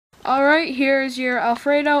All right, here's your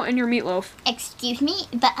Alfredo and your meatloaf. Excuse me,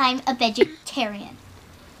 but I'm a vegetarian.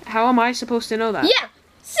 How am I supposed to know that? Yeah,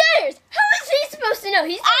 Schneiders, how is he supposed to know?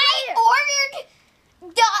 I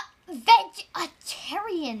ordered the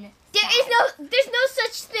vegetarian. There's no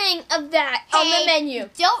such thing of that on the menu.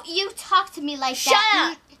 Don't you talk to me like Shut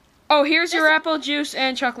that. up. Oh, here's your apple juice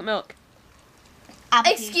and chocolate milk.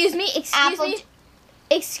 Excuse me,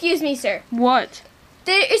 excuse me, sir. What?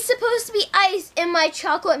 There is supposed to be ice in my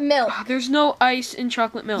chocolate milk. There's no ice in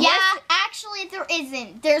chocolate milk. Yeah, actually there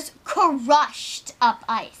isn't. There's crushed up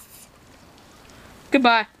ice.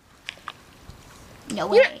 Goodbye. No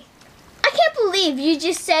way. I can't believe you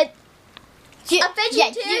just said a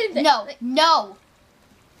vegetarian. No.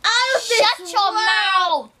 Out of this Shut your world.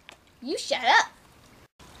 mouth. You shut up.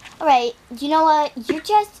 Alright, you know what? You're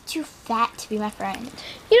just too fat to be my friend.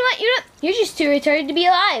 You know what? You're just too retarded to be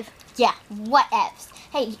alive. Yeah, whatevs.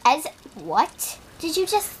 Hey, what did you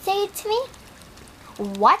just say to me?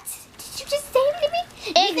 What did you just say to me?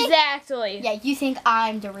 Exactly. Yeah, you think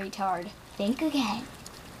I'm the retard. Think again.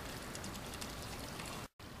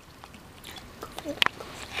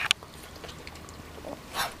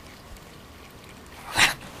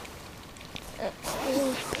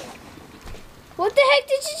 What the heck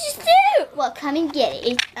did you just do? Well, come and get it.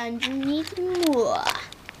 It's underneath more.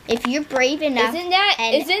 If you're brave enough. Isn't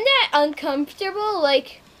that uncomfortable?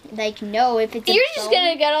 Like no, if it's you're just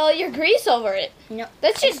gonna get all your grease over it. No,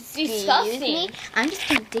 that's just excuse disgusting. Me? I'm just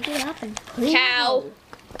gonna dig it up and put it Cow.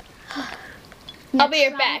 I'll be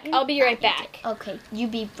right back. I'll be right back. Okay, you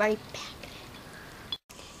be right back.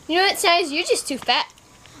 You know what, Schneiders? You're just too fat.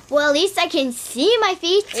 Well, at least I can see my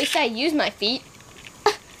feet. At least I use my feet.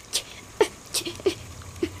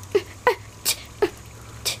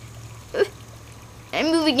 I'm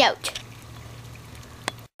moving out.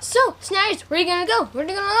 So, Schneiders, where are you gonna go? Where are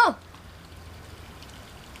you gonna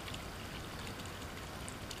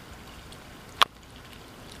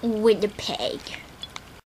go? Winnipeg.